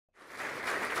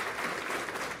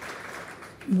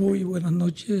Muy buenas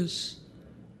noches,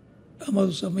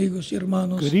 amados amigos y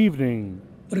hermanos Good evening,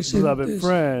 beloved presentes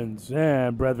friends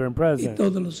and brethren y present,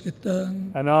 todos los que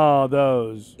están and all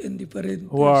those en diferentes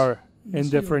who are in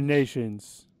different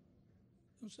naciones. nations.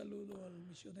 Un saludo al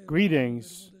misionero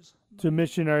Greetings to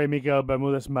missionary Miguel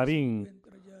Bermudez Marin,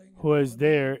 encuentra ya en who is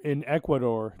there in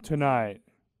Ecuador tonight.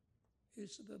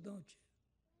 esta noche.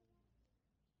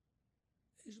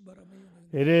 Es para mí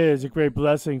una It is a great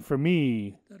blessing for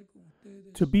me estar con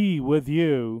ustedes to be with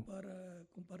you, para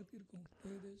compartir con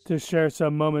ustedes to share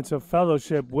some moments of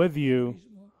fellowship with you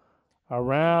mismo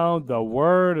around the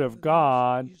Word of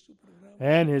God y su programa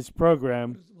and His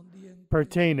program correspondiente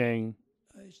pertaining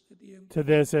a este tiempo. to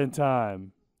this end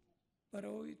time. Para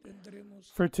hoy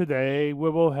tendremos For today, we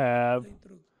will la have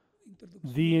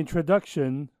introducción the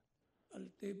introduction al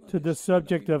tema to de the escuela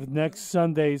subject of bíblica next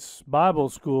Sunday's Bible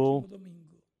próximo school. domingo.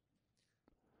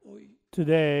 Hoy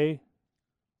Today,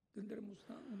 tendremos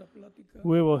una plática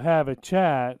we will have a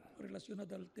chat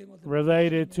relacionada al tema del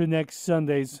related próximo to next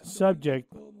Sunday's subject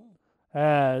como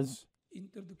as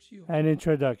introducción, an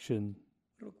introduction,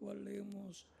 lo cual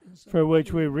leemos en San for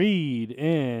which we Mateo, read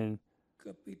in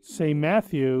capítulo St.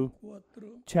 Matthew 4,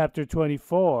 chapter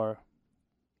 24,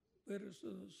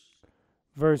 versos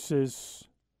verses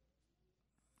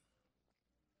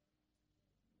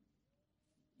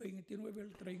 29 al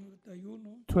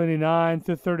 31, 29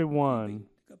 to y 31,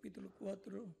 capítulo 4,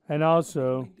 and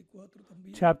also 24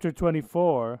 también, chapter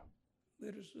 24,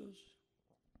 versos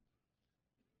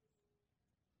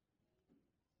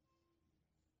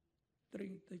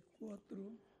 34,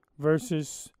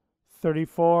 verses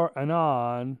 34 and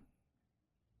on,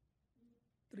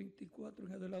 34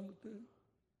 en adelante,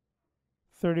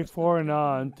 34 and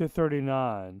on to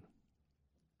 39.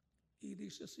 y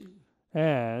dice así,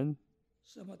 And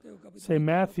San Mateo capítulo St.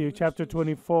 Matthew 24, chapter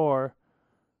 24,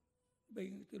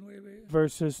 29,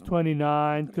 verses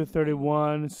 29 to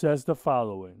 31 says the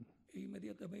following. e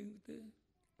inmediatamente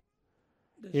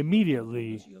después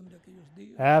Immediately de la tribulación de aquellos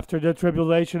días, after the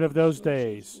tribulation of those el sol se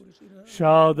days oscurecerá,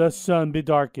 shall the sun be no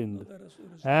darkened, dará su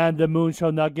resplandor, and the moon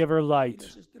shall not give her y light,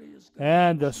 las estrellas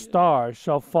and the caerán del cielo, stars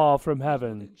shall fall from y las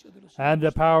heaven, potencias de los and the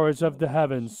cielos powers of serán the movidas.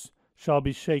 heavens shall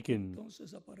be shaken.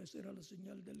 Entonces aparecerá la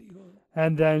señal del Hijo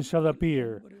And then shall del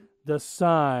appear Hombre, the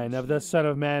sign of the Son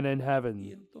of Man in y heaven.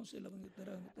 entonces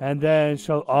lamentarán And todas then las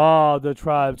shall tribus, all the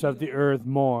tribes of the earth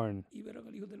mourn, y verán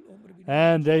al Hijo del Hombre viniendo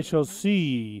and en they sus shall nubes,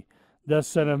 see the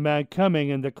Son of Man coming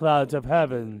in the clouds of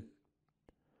heaven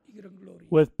y gran gloria,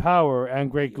 with power and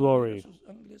y great enviará glory. sus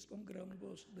ángeles con gran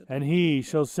voz de And he trompeta,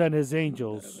 shall send his y juntarán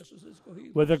angels a sus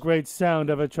escogidos with a great sound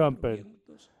de of a los cuatro trumpet,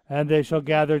 vientos, and they shall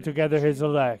gather together his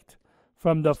elect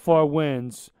from the four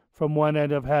winds, from one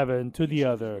end of heaven to y the ese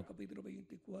other. mismo capítulo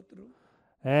 24,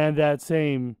 And that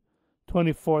same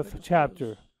 24th versos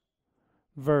chapter,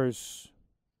 verse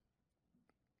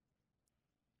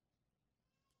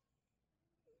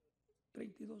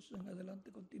 32 en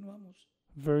adelante continuamos.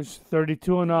 verse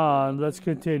 32 and on, let's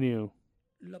continue.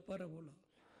 La parábola.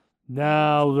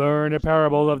 Now learn a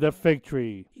parable of the fig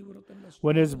tree. Y brotan las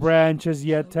When his uvas, branch is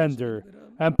yet sabes tender, del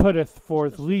verano, and putteth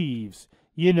forth leaves,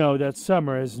 ye know that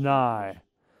summer is nigh.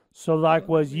 So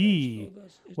likewise ye,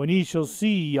 when ye shall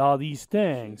see all these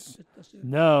things,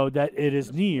 know that it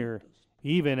is near,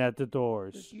 even at the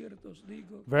doors.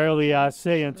 Verily I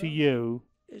say unto you,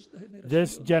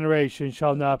 this generation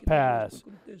shall not pass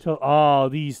till all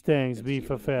these things be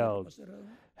fulfilled.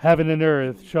 Heaven and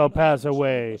earth shall pass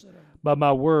away, but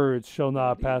my words shall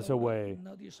not pass away.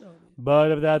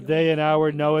 But of that day and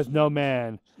hour knoweth no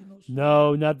man,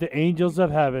 no, not the angels of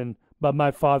heaven, but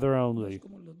my Father only.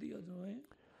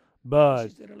 But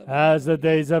as the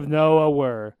days of Noah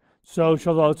were, so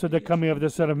shall also the coming of the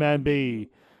Son of Man be.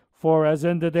 For as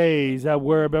in the days that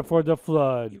were before the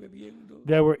flood,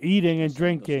 they were eating and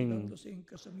drinking,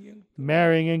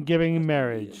 marrying and giving in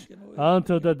marriage,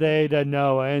 until the day that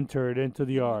Noah entered into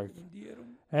the ark,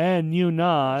 and knew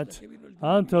not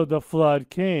until the flood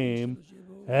came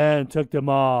and took them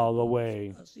all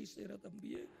away.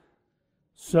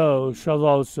 So shall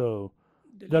also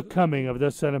the coming of the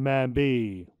Son of Man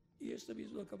be.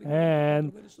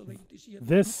 And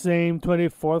this same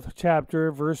 24th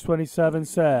chapter, verse 27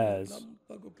 says,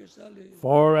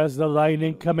 For as the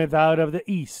lightning cometh out of the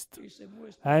east,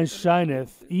 and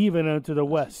shineth even unto the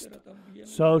west,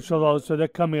 so shall also the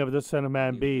coming of the Son of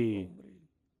Man be.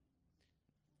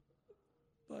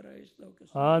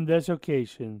 On this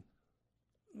occasion,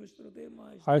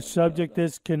 our subject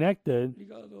is connected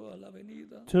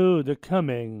to the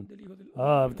coming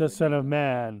of the Son of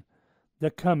Man, the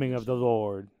coming of the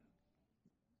Lord.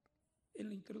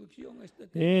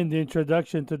 In the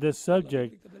introduction to this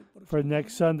subject, for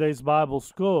next Sunday's Bible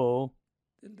school,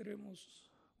 tendremos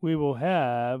we will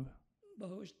have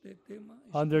bajo este tema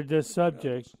under this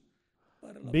subject,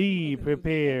 para la be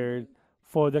prepared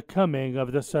for the coming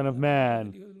of the Son of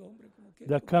Man. Hijo del Hombre, como que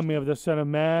The coming of the Son of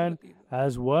Man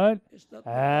as what?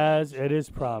 As it is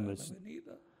promised.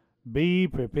 venida Be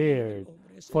prepared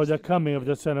for the coming of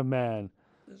the Son of Man.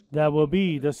 That will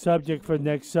be the subject for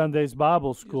next Sunday's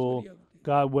Bible school,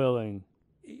 God willing.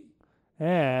 y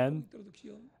And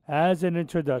introducción as an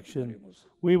introduction,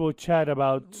 we will chat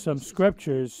about some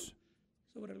scriptures.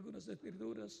 sobre algunas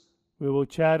escrituras We will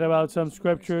chat about some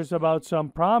scriptures, about some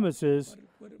promises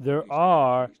there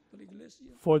are de la iglesia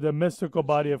for the mystical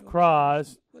body of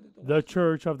Christ, the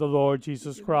church of the Lord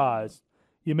Jesus Christ.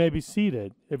 You may be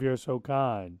seated if you're so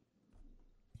kind.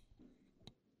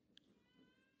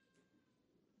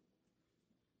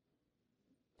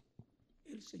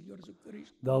 el Señor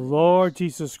Jesucristo The Lord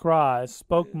Jesus Christ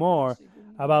spoke more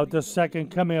about the second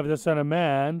coming of the Son of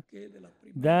Man que de la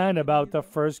primera than about the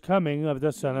first coming of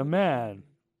the Son of Man.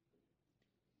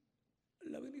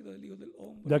 la venida del Hijo del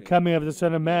Hombre The coming of the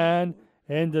Son of Man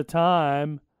in the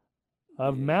time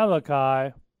of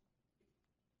Malachi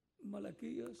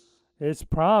Malaquías is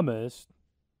promised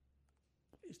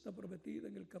está prometida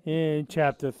en el capítulo in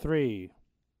chapter 3.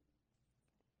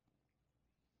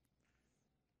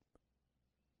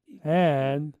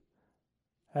 And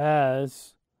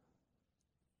as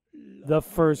the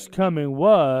first coming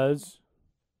was,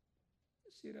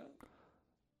 será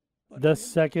the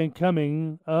second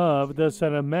coming of the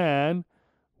Son of Man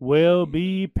will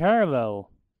be parallel,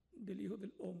 del Hijo del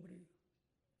Hombre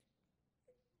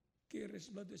que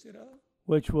resplandecerá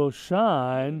which will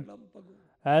shine relámpago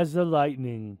as the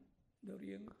lightning de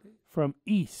oriente from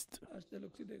east hasta el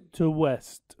occidente. to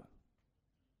west.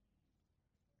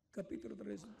 Capítulo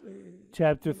 3 de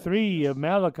Chapter 3 of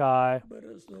Malachi,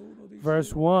 verso 1 dice,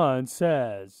 verse 1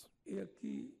 says, He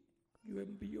aquí, yo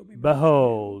envío mi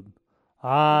Behold,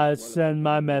 I mensajero, send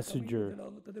my cual messenger,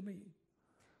 camino delante de mí,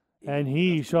 y and no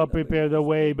he podrás shall tú prepare the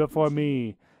way before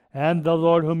me, and the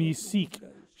Lord whom ye seek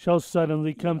shall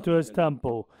suddenly come to his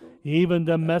temple, even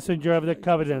the messenger of the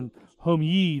covenant whom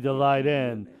ye delight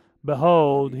in.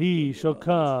 Behold, he shall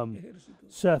come,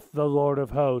 saith the Lord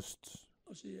of hosts.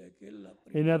 O sea, que la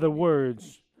In other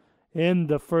words, in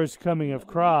the first coming of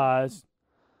Christ,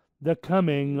 the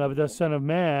coming of the Son of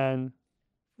Man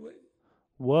fue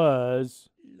was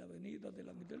la venida del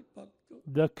ángel del pacto,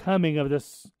 the coming of the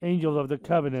angel of the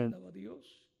covenant, estaba Dios,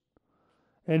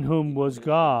 in whom was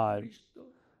God. Cristo,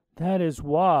 That is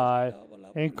why estaba la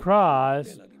in plenitud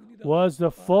Christ de la divinidad, was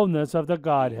the fullness of the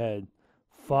Godhead,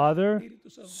 Father,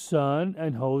 Espíritu Santo, Son,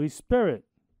 and Holy Spirit.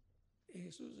 y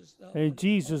Jesús estaba And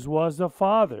Jesus was the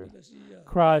Father. decía,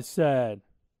 Christ said,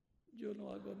 yo no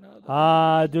hago nada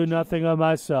I do nothing of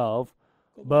myself,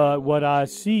 como but yo what I sé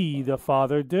see the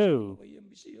Father do. veía en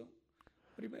visión.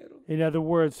 Primero, In other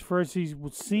words, first he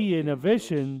would see in a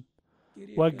vision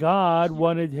quería what que God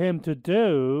wanted him to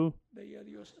do. veía a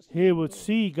Dios He would haciendo,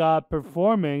 see God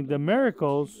performing the y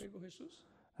miracles, luego Jesús,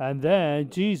 and then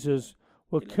Jesus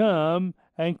would come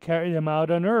and carry them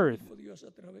out on earth. mismo Dios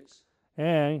a través,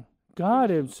 And God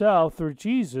himself, through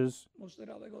Jesus,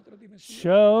 mostraba en otra dimensión,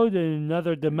 showed in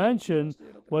another dimension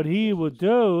what he would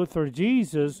do through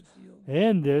Jesus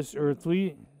in this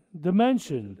earthly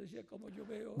dimension. decía, como yo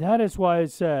veo That is why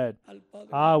it said, al Padre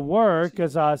I work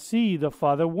as I see the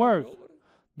Father work. obra,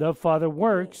 The Father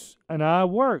works, and I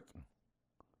work.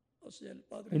 o sea, el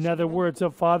Padre In se other pone words,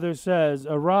 the Father says,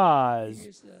 en Arise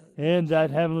esa in that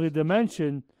heavenly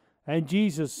dimension, and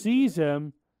Jesus sees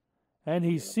him, and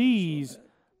he sees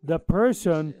the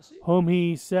person whom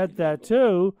he said that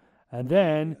to, and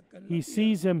then he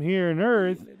sees him here on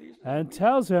earth and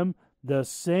tells him the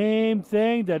same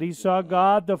thing that he saw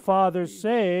God the Father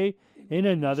say in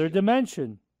another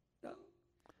dimension.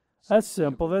 As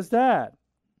simple as that.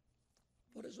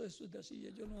 Por eso Jesús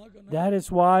decía, yo no hago nada That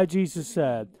is why Jesus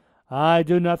said, I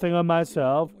do nothing of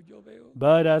myself, como yo veo,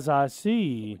 but as I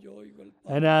see, yo oigo al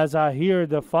Padre, and as I hear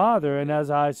the Father, and as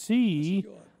I see, yo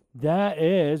hago. that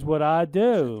is what I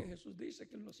do. Que Jesús dice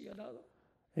que él no hacía nada.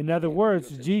 In other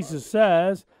words, Jesus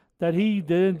says that he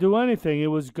didn't do anything. It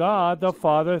was God the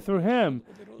Father through him.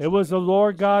 It was the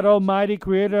Lord God Almighty,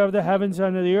 creator of the heavens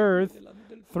and of the earth,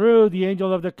 through the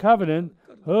angel of the covenant,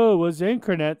 who was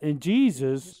incarnate in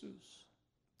Jesus, Jesús,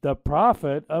 the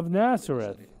prophet of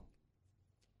Nazareth.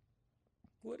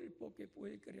 cuerpo que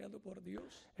fue creado por Dios,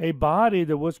 A body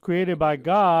that was created by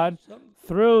God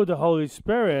through the Holy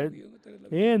Spirit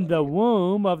in the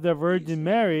womb of the Virgin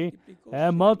Mary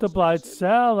and multiplied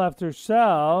cell after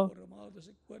cell formado de ese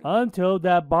cuerpo, until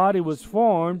that body was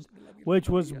formed which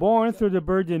was born through the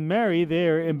Virgin Mary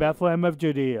there in Bethlehem of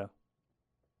Judea.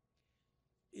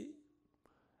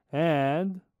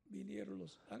 And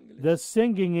the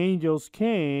singing angels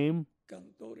came,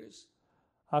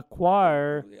 a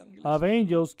choir of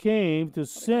angels came to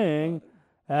sing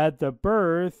at the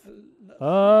birth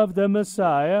of the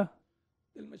Messiah,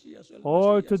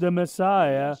 or to the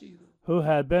Messiah who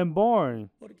had been born.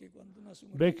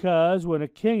 Because when a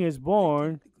king is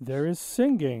born, there is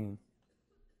singing.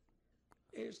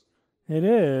 It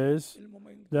is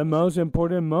the most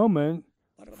important moment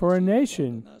for a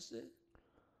nation.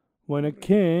 When a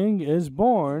king is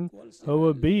born, who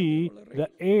will be the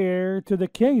heir to the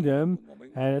kingdom,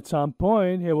 and at some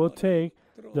point he will take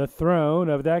the throne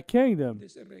of that kingdom.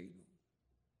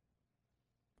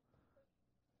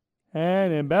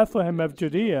 And in Bethlehem of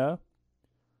Judea,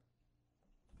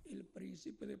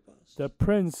 the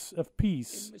Prince of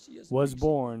Peace was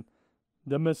born,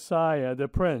 the Messiah, the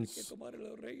Prince,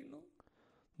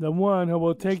 the one who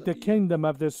will take the kingdom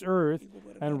of this earth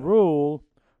and rule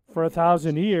for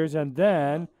 1,000 years and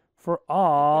then for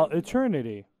all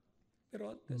eternity.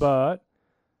 But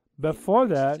before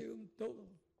that,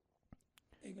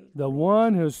 the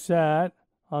one who sat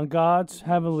on God's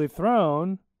heavenly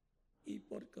throne,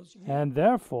 and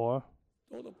therefore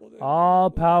all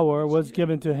power was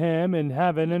given to him in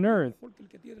heaven and earth.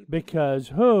 Because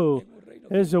who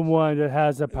is the one that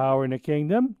has the power in the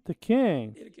kingdom? The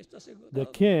king. The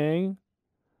king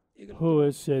who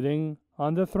is sitting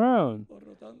on the throne.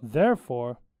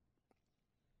 Therefore,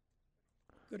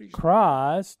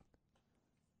 Christ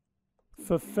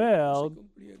fulfilled,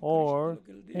 or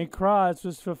in Christ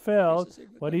was fulfilled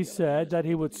what he said, that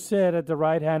he would sit at the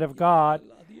right hand of God,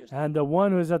 and the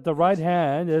one who is at the right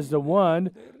hand is the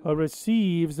one who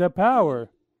receives the power,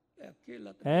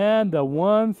 and the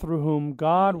one through whom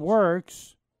God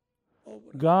works.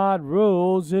 God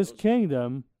rules his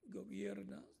kingdom.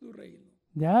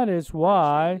 That is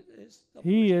why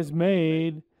he is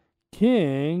made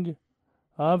king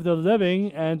of the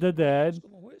living and the dead,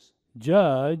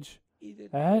 judge,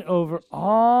 and over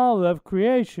all of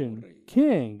creation,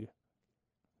 king,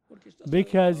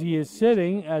 because he is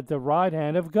sitting at the right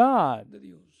hand of God.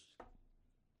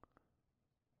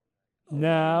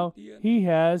 Now he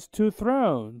has two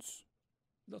thrones.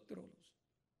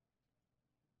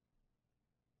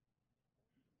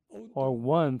 Or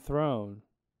one throne.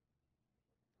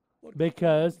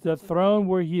 Because the throne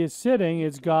where he is sitting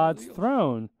is God's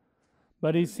throne.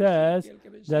 But he says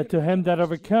that to him that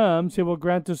overcomes, he will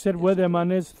grant to sit with him on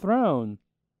his throne.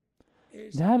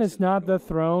 That is not the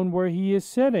throne where he is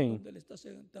sitting.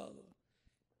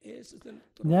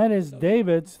 That is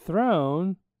David's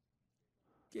throne,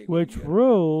 which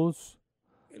rules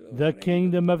the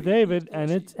kingdom of David, and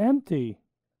it's empty.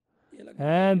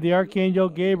 And the archangel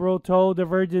Gabriel told the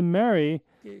Virgin Mary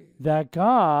that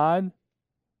God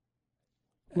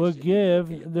would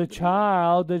give the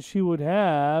child that she would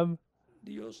have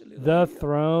the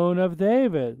throne of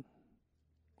David.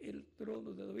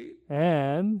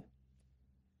 And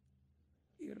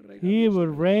he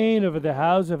would reign over the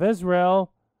house of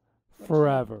Israel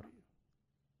forever.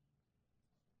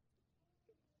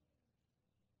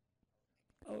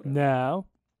 Now,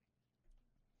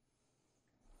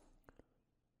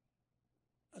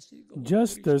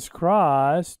 just as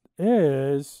Christ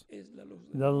is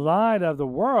the light of the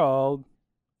world,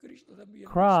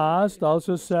 Christ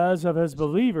also says of his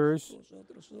believers,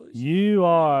 "You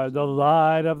are the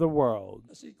light of the world."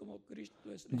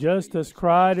 Just as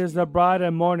Christ is the bright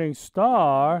and morning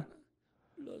star,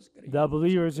 the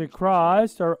believers in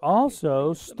Christ are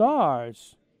also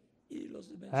stars,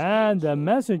 and the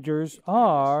messengers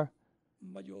are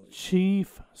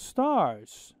chief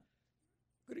stars.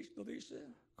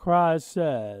 Christ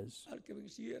says,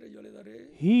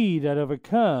 "He that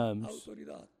overcomes,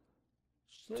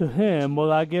 to him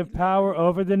will I give power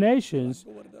over the nations,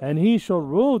 and he shall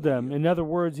rule them." In other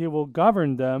words, he will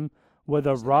govern them with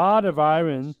a rod of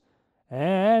iron,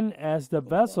 and as the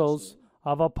vessels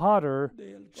of a potter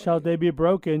shall they be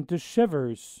broken to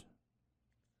shivers.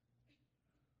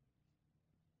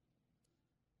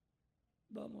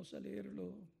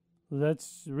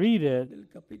 Let's read it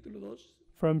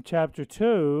from chapter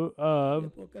 2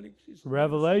 of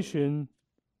Revelation,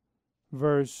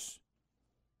 verse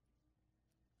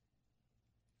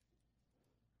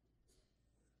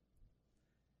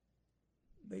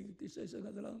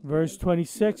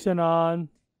 26 and on.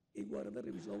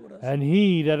 "And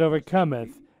he that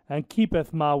overcometh and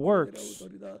keepeth my works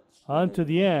unto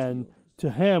the end, to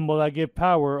him will I give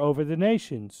power over the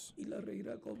nations.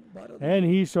 And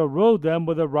he shall rule them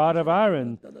with a rod of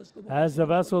iron. As the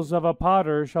vessels of a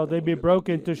potter shall they be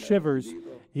broken to shivers,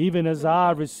 even as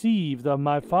I received of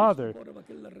my Father,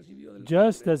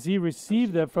 just as he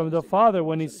received it from the Father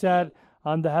when he sat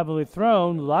on the heavenly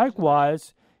throne.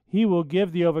 Likewise, he will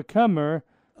give the overcomer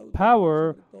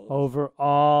power over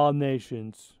all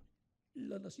nations.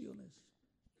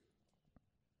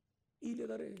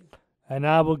 And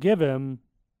I will give him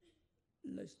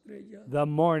the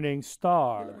morning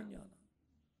star.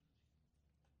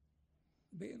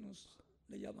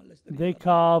 They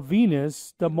call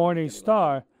Venus the morning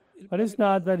star, but it's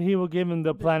not that he will give him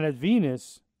the planet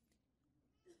Venus.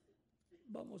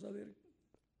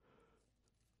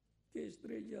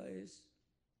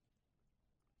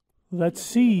 Let's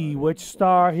see which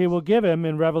star he will give him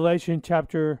in Revelation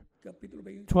chapter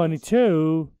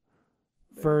 22,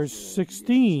 verse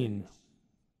 16.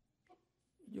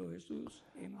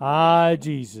 I,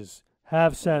 Jesus,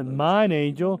 have sent mine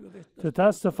angel to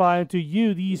testify unto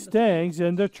you these things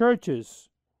in the churches.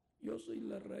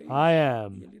 I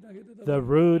am the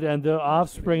root and the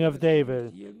offspring of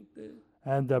David,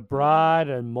 and the bride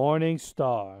and morning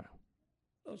star.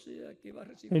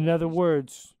 In other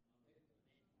words,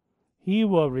 he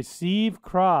will receive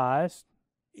Christ,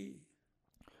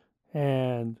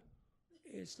 and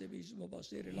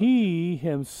he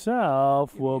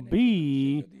himself will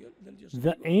be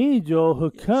the angel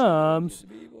who comes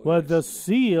with the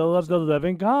seal of the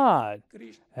living God.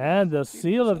 And the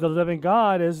seal of the living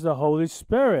God is the Holy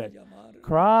Spirit.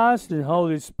 Christ and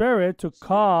Holy Spirit to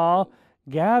call,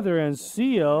 gather, and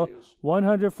seal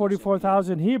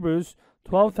 144,000 Hebrews,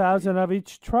 12,000 of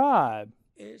each tribe.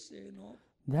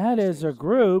 That is a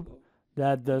group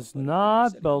that does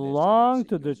not belong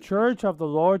to the church of the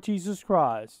Lord Jesus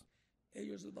Christ.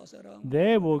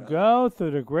 They will go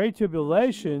through the great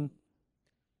tribulation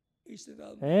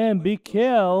and be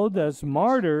killed as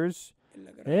martyrs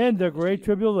in the great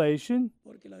tribulation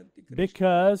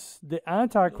because the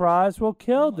Antichrist will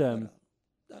kill them.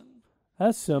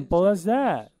 As simple as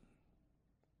that.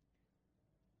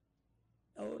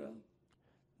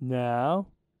 Now,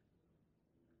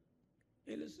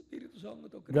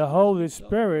 the Holy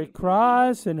Spirit,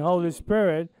 Christ and Holy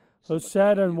Spirit, who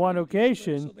said on one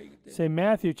occasion, say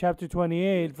Matthew chapter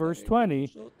 28, verse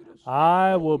 20,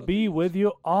 I will be with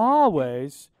you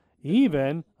always,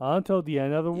 even until the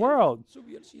end of the world.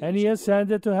 And he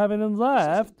ascended to heaven and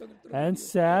left, and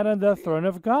sat on the throne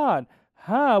of God.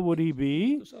 How would he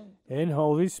be? In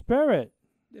Holy Spirit.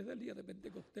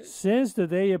 Since the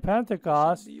day of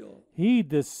Pentecost, he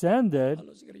descended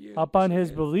upon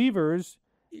his believers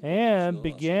and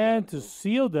began to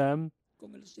seal them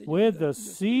with the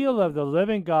seal of the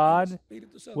living God,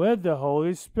 with the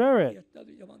Holy Spirit.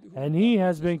 And he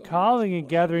has been calling and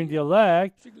gathering the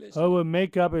elect who will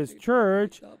make up his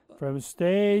church from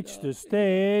stage to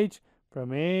stage,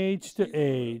 from age to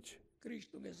age.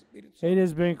 It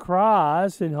has been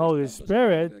Christ and Holy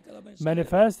Spirit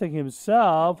manifesting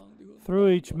himself through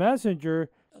each messenger,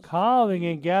 calling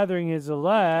and gathering his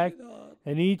elect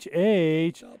in each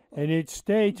age and each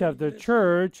stage of the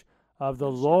church of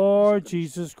the Lord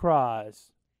Jesus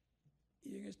Christ.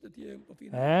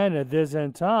 And at this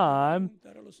end time,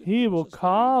 he will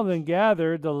call and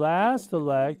gather the last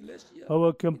elect who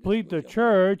will complete the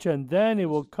church, and then he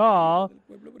will call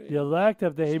the elect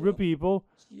of the Hebrew people,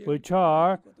 which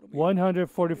are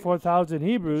 144,000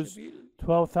 Hebrews,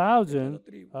 12,000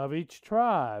 of each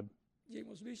tribe.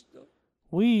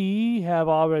 We have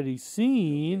already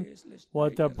seen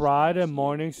what the bride and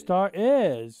morning star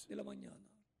is.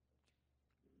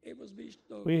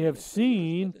 We have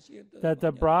seen that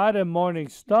the bride and morning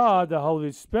star, the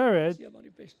Holy Spirit,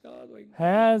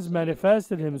 has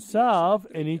manifested himself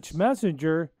in each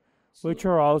messenger, which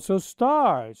are also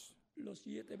stars.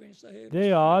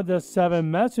 They are the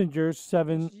seven messengers,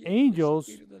 seven angels,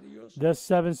 the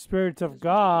seven spirits of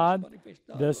God,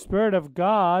 the Spirit of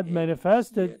God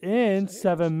manifested in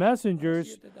seven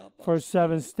messengers for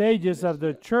seven stages of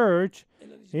the church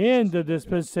in the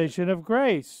dispensation of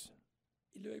grace.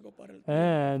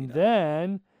 And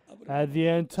then, at the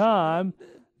end time,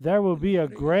 there will be a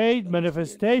great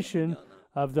manifestation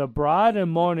of the bride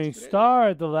and morning star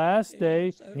at the last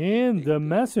day in the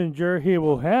messenger he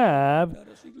will have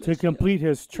to complete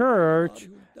his church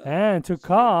and to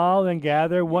call and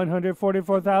gather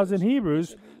 144,000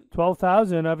 Hebrews,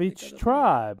 12,000 of each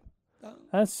tribe.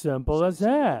 As simple as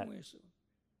that.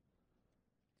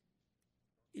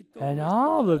 And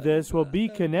all of this will be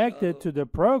connected to the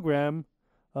program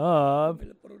of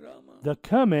the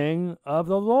coming of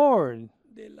the Lord,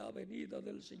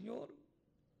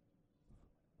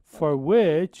 for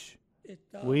which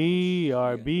we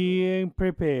are being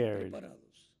prepared.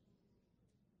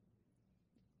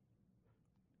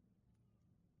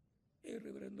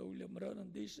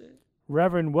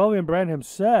 Reverend William Branham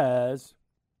says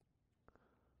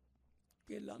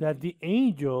that the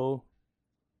angel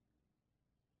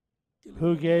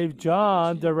who gave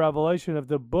John the revelation of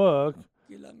the book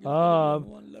of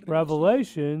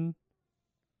Revelation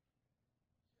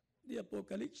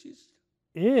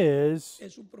is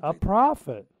a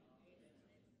prophet.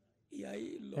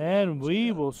 And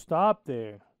we will stop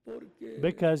there.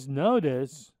 Because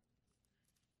notice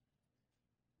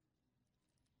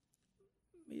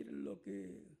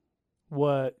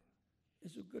what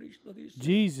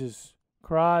Jesus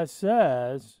Christ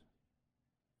says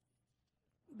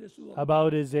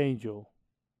about his angel.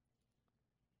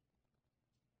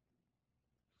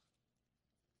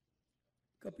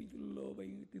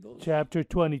 Chapter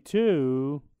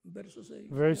 22,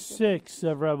 verse 6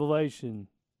 of Revelation.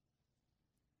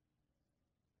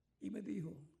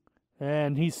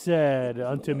 And he said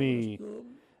unto me,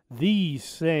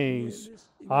 these things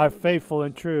are faithful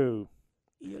and true.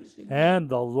 And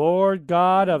the Lord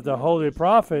God of the holy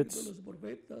prophets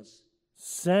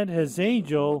sent his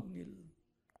angel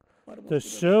to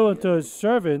show unto his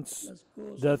servants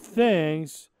the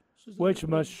things which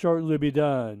must shortly be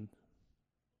done.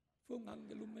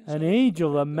 An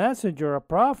angel, a messenger, a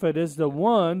prophet is the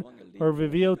one who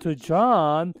revealed to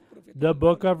John the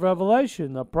book of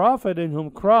Revelation, the prophet in whom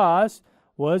Christ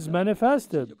was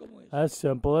manifested. As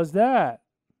simple as that.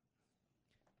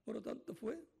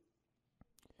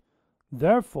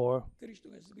 Therefore,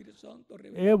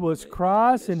 it was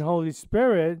Christ and Holy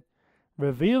Spirit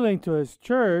revealing to his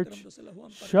church,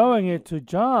 showing it to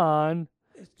John,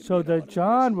 so that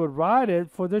John would write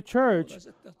it for the church.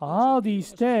 All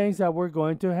these things that were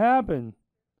going to happen.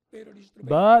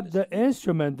 But the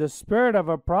instrument, the spirit of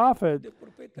a prophet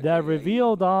that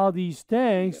revealed all these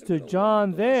things to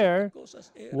John there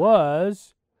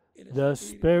was the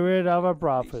spirit of a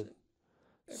prophet,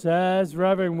 says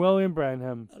Reverend William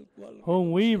Branham,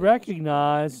 whom we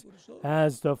recognize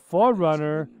as the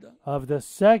forerunner of the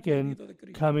second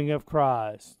coming of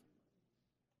Christ.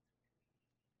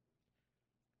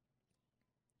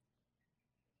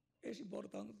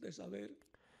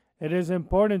 It is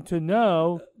important to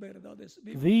know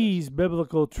these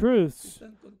biblical truths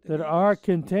that are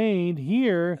contained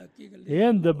here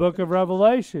in the book of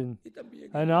Revelation,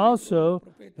 and also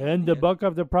in the book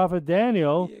of the prophet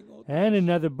Daniel, and in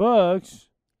other books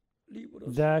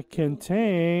that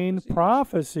contain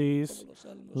prophecies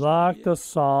like the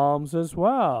Psalms as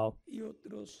well,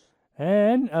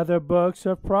 and other books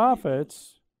of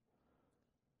prophets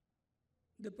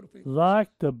like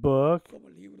the book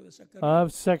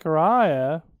of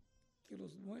Zechariah,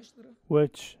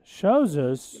 which shows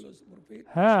us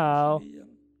how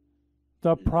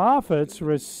the prophets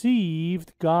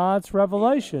received God's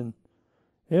revelation.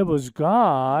 It was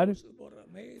God,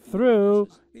 through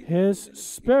his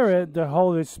Spirit, the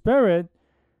Holy Spirit,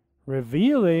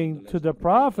 revealing to the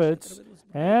prophets,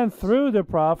 and through the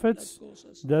prophets,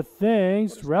 the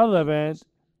things relevant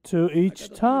to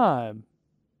each time.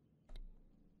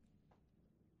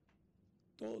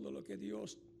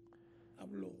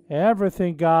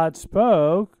 Everything God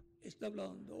spoke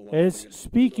is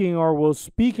speaking or will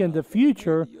speak in the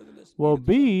future will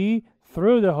be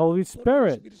through the Holy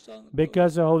Spirit,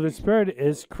 because the Holy Spirit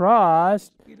is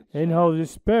Christ in Holy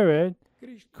Spirit,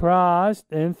 Christ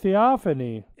in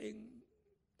theophany,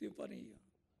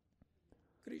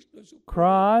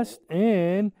 Christ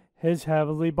in his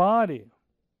heavenly body.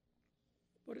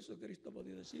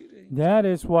 That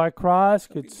is why Christ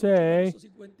could say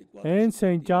in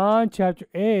St. John chapter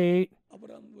 8,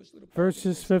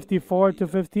 verses 54 to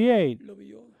 58,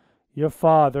 your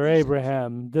father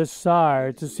Abraham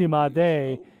desired to see my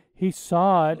day. He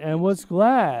saw it and was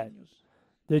glad.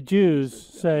 The Jews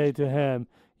say to him,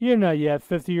 you're not yet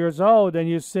 50 years old, and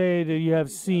you say that you have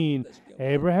seen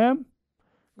Abraham?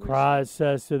 Christ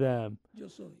says to them,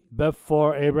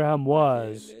 before Abraham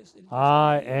was,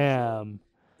 I am.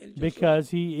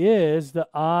 Because he is the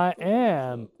I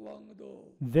am.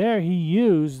 There he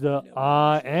used the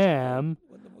I am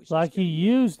like he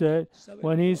used it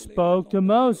when he spoke to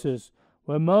Moses.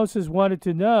 When Moses wanted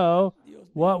to know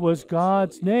what was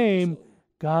God's name,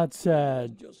 God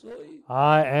said,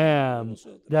 I am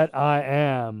that I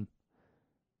am.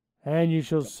 And you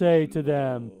shall say to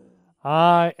them,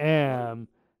 I am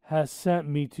has sent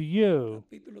me to you.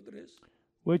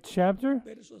 Which chapter?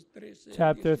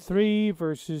 Chapter 3,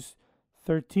 verses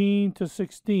 13 to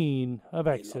 16 of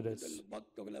Exodus.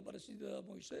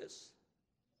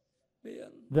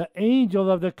 The angel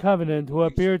of the covenant who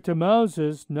appeared to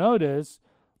Moses, notice,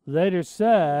 later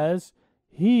says,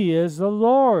 he is the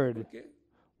Lord.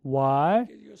 Why?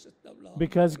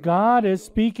 Because God is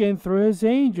speaking through his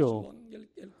angel,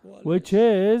 which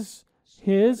is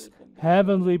his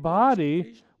heavenly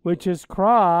body, which is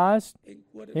Christ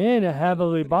in a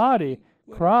heavenly body,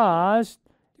 Christ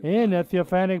in a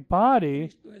theophanic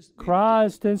body,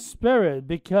 Christ in spirit,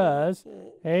 because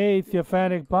a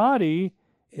theophanic body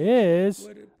is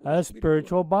a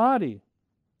spiritual body.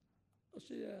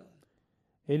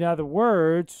 In other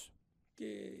words,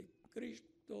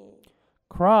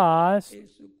 Christ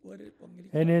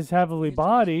in his heavenly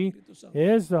body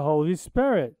is the Holy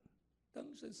Spirit.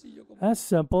 As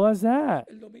simple as that.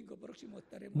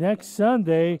 Next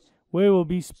Sunday, we will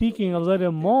be speaking a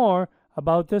little more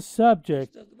about this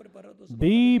subject.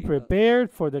 Be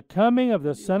prepared for the coming of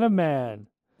the Son of Man,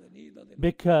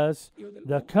 because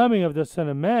the coming of the Son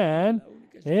of Man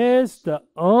is the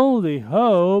only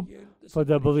hope for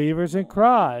the believers in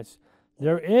Christ.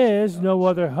 There is no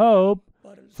other hope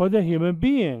for the human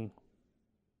being.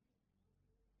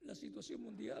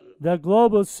 The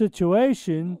global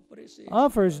situation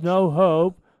offers no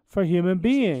hope for human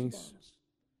beings.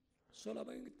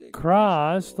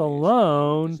 Christ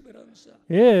alone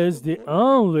is the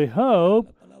only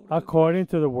hope according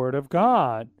to the Word of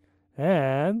God.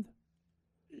 And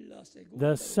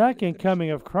the second coming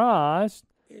of Christ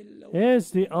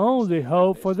is the only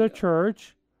hope for the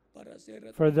church,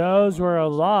 for those who are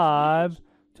alive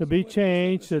to be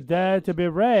changed, the dead to be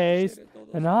raised,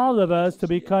 and all of us to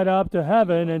be caught up to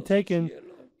heaven and taken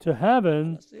to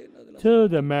heaven, to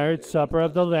the marriage supper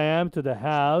of the Lamb, to the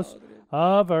house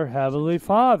of our Heavenly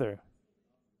Father.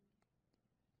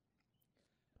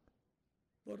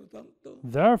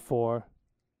 Therefore,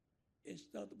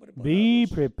 be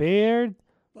prepared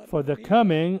for the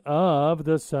coming of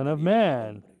the Son of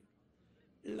Man,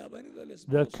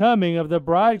 the coming of the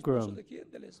bridegroom.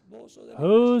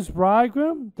 Whose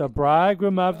bridegroom? The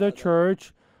bridegroom of the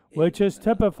church, which is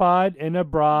typified in a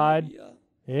bride,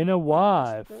 in a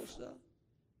wife.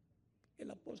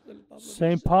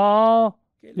 St. Paul,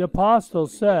 the apostle,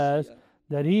 says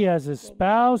that he has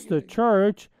espoused the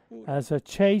church as a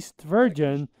chaste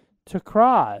virgin to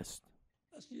Christ.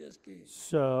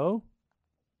 So,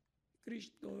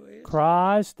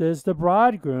 Christ is the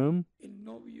bridegroom,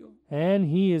 and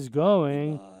he is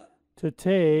going to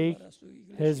take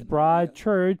his bride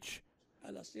church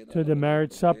to the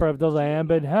marriage supper of the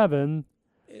Lamb in heaven,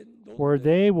 where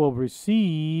they will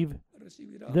receive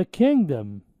the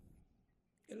kingdom.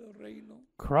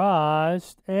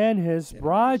 Christ and his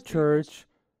bride church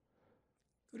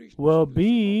will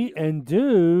be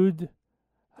endued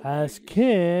as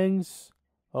kings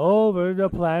over the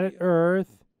planet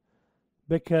Earth,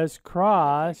 because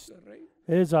Christ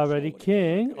is already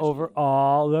king over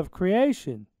all of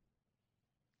creation.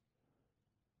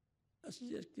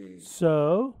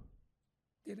 So,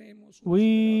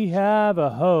 we have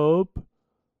a hope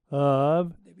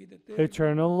of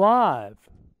eternal life,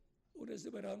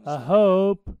 a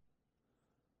hope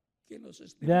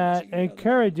that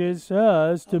encourages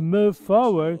us to move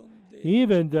forward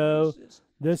even though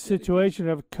the situation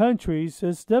of countries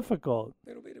is difficult.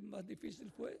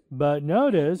 But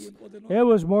notice, it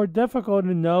was more difficult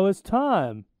in Noah's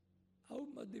time.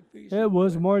 It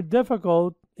was more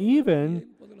difficult even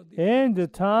in the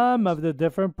time of the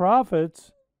different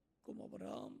prophets,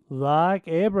 like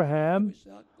Abraham,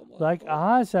 like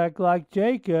Isaac, like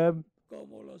Jacob,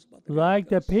 like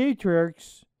the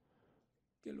patriarchs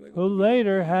who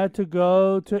later had to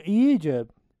go to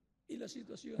Egypt.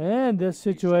 And the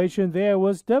situation there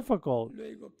was difficult.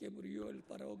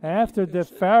 After the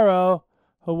Pharaoh,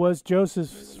 who was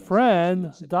Joseph's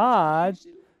friend, died,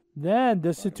 then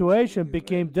the situation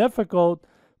became difficult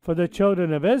for the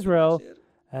children of Israel,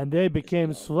 and they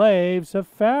became slaves of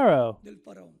Pharaoh.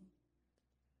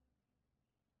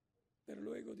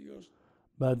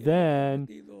 But then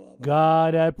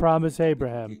God had promised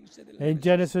Abraham in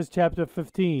Genesis chapter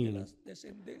 15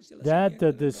 that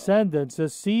the descendants, the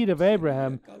seed of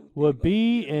Abraham, would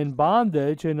be in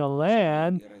bondage in a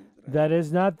land that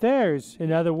is not theirs.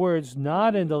 In other words,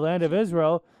 not in the land of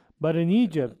Israel, but in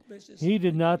Egypt. He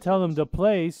did not tell them the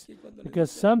place,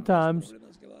 because sometimes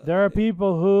there are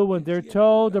people who, when they're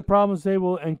told the problems they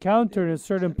will encounter in a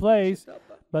certain place,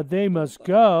 but they must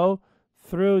go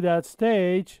through that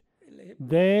stage,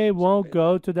 they won't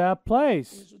go to that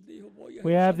place.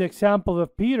 We have the example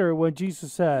of Peter when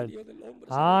Jesus said,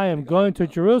 I am going to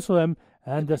Jerusalem,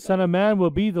 and the Son of Man will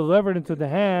be delivered into the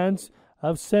hands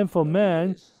of sinful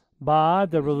men by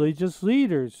the religious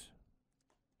leaders.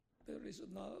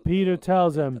 Peter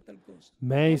tells him,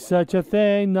 may such a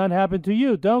thing not happen to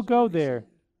you. Don't go there.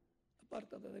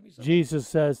 Jesus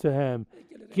says to him,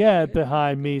 get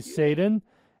behind me, Satan.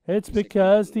 It's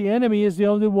because the enemy is the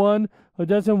only one who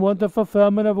doesn't want the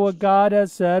fulfillment of what God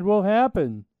has said will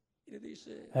happen.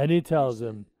 And he tells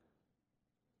him,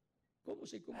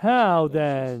 how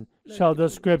then shall the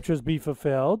scriptures be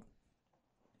fulfilled?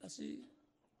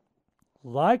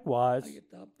 Likewise,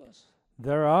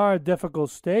 there are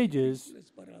difficult stages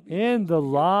in the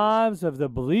lives of the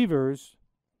believers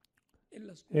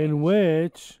in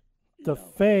which the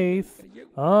faith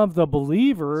of the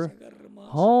believer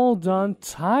holds on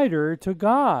tighter to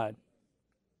God.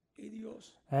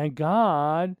 And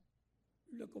God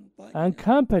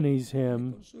accompanies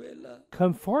him,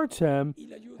 comforts him,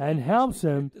 and helps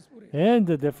him in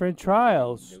the different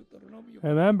trials.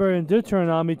 Remember in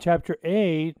Deuteronomy chapter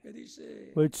 8,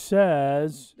 which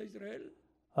says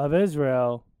of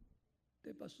Israel,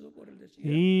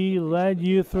 he led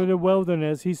you through the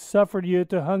wilderness. He suffered you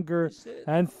to hunger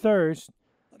and thirst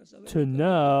to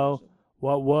know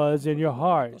what was in your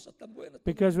heart.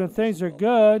 Because when things are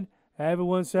good,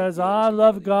 everyone says, I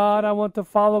love God. I want to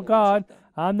follow God.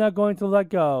 I'm not going to let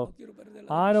go.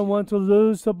 I don't want to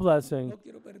lose the blessing.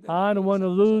 I don't want to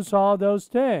lose all those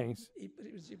things.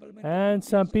 And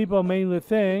some people mainly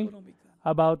think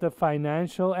about the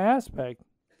financial aspect.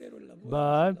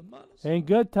 But in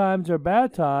good times or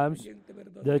bad times,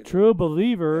 the true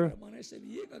believer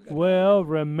will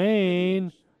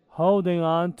remain holding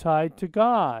on tight to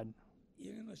God.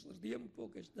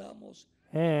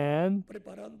 And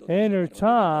in our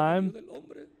time,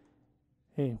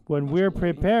 when we're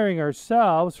preparing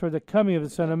ourselves for the coming of the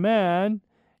Son of Man,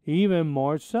 even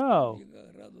more so.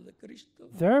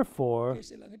 Therefore,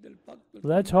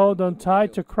 let's hold on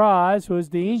tight to Christ, who is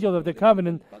the angel of the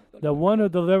covenant, the one who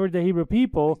delivered the Hebrew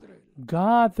people.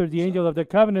 God, through the angel of the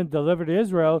covenant, delivered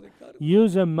Israel,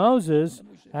 using Moses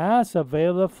as a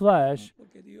veil of flesh,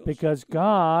 because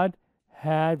God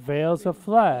had veils of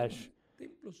flesh,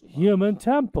 human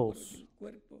temples.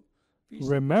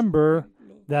 Remember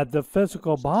that the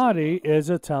physical body is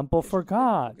a temple for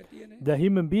God. The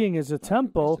human being is a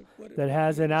temple that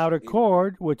has an outer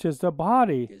court, which is the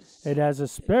body. It has a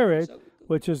spirit,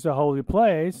 which is the holy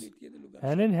place,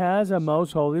 and it has a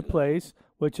most holy place,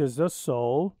 which is the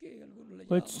soul,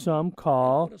 which some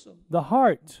call the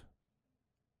heart.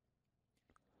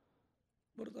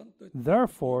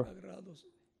 Therefore,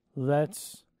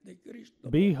 let's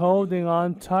be holding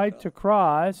on tight to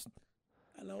Christ,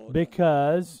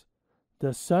 because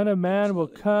the Son of Man will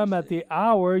come at the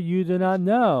hour you do not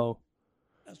know,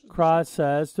 Christ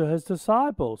says to his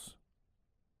disciples.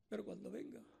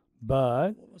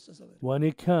 But when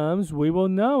he comes, we will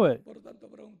know it.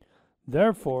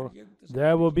 Therefore,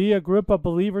 there will be a group of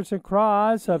believers in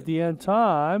Christ of the end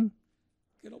time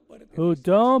who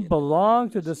don't belong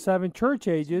to the 7 church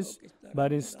ages,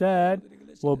 but instead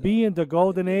will be in the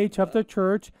golden age of the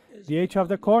church, the age of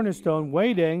the cornerstone,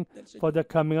 waiting for the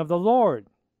coming of the Lord.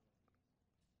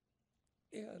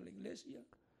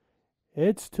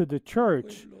 It's to the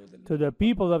church, to the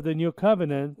people of the new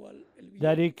covenant,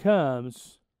 that he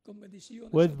comes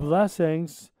with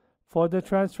blessings for the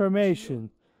transformation,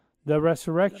 the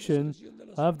resurrection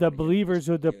of the believers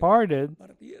who departed,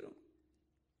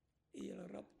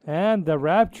 and the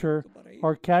rapture,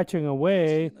 or catching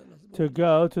away to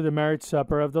go to the marriage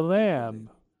supper of the Lamb.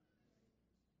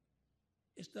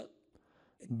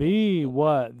 Be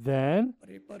what then?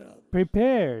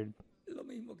 Prepared.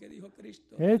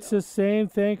 It's the same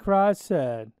thing Christ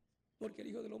said.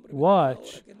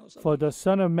 Watch, for the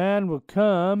Son of Man will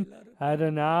come at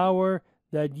an hour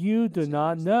that you do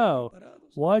not know.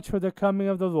 Watch for the coming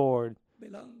of the Lord.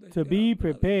 To be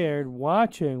prepared,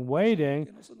 watching, waiting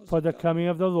for the coming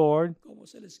of the Lord.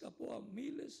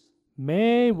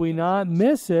 May we not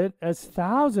miss it, as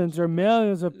thousands or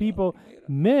millions of people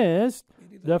missed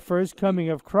the first coming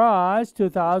of Christ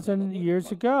 2,000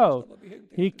 years ago.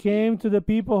 He came to the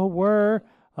people who were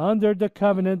under the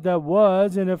covenant that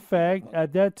was in effect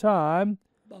at that time,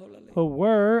 who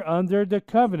were under the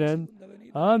covenant,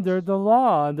 under the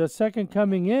law. And the second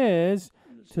coming is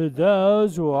to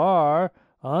those who are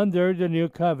under the new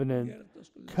covenant,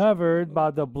 covered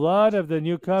by the blood of the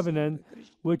new covenant,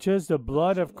 which is the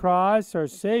blood of Christ, our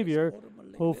Savior,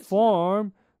 who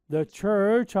form the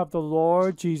church of the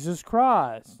Lord Jesus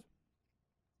Christ.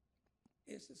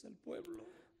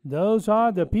 Those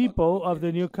are the people of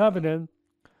the new covenant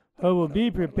who will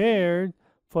be prepared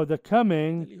for the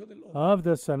coming of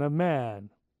the Son of Man.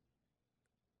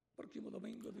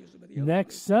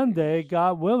 Next Sunday,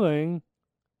 God willing,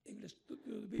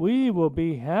 we will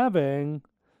be having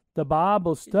the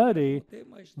Bible study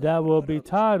that will be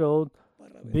titled,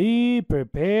 Be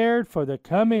Prepared for the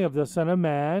Coming of the Son of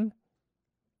Man.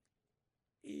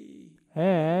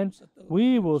 and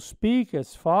we will speak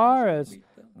as far as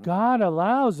God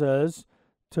allows us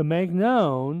to make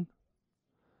known,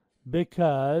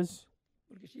 because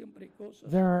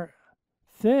there are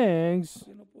things,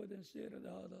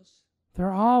 there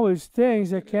are always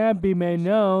things that can't be made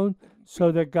known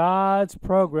so that God's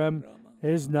program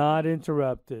is not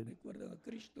interrupted.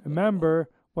 Remember,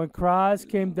 when Christ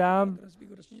came down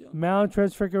Mount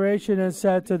Transfiguration and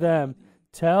said to them,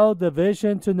 "Tell the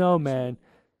vision to no man.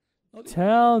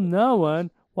 Tell no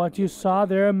one what you saw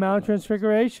there in Mount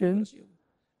Transfiguration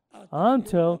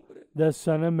until the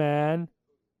Son of Man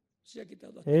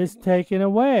is taken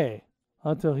away,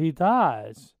 until he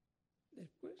dies."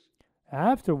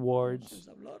 Afterwards,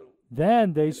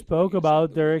 then they spoke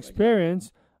about their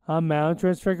experience on Mount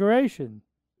Transfiguration.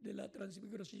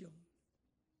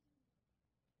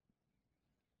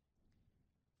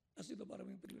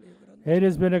 It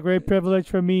has been a great privilege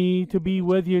for me to be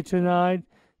with you tonight,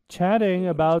 chatting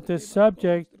about this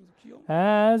subject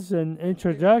as an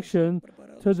introduction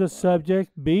to the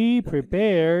subject, "Be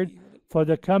prepared for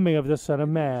the coming of the Son of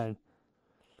Man."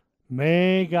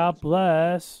 May God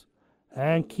bless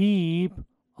and keep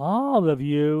all of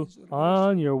you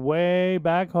on your way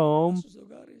back home,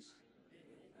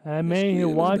 and may He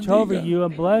watch over you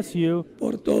and bless you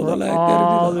for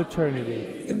all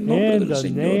eternity. In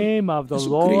the name of the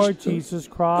Lord Jesus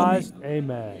Christ,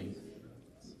 amen.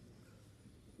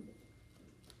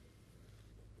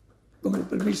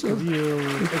 If you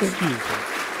excuse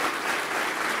me.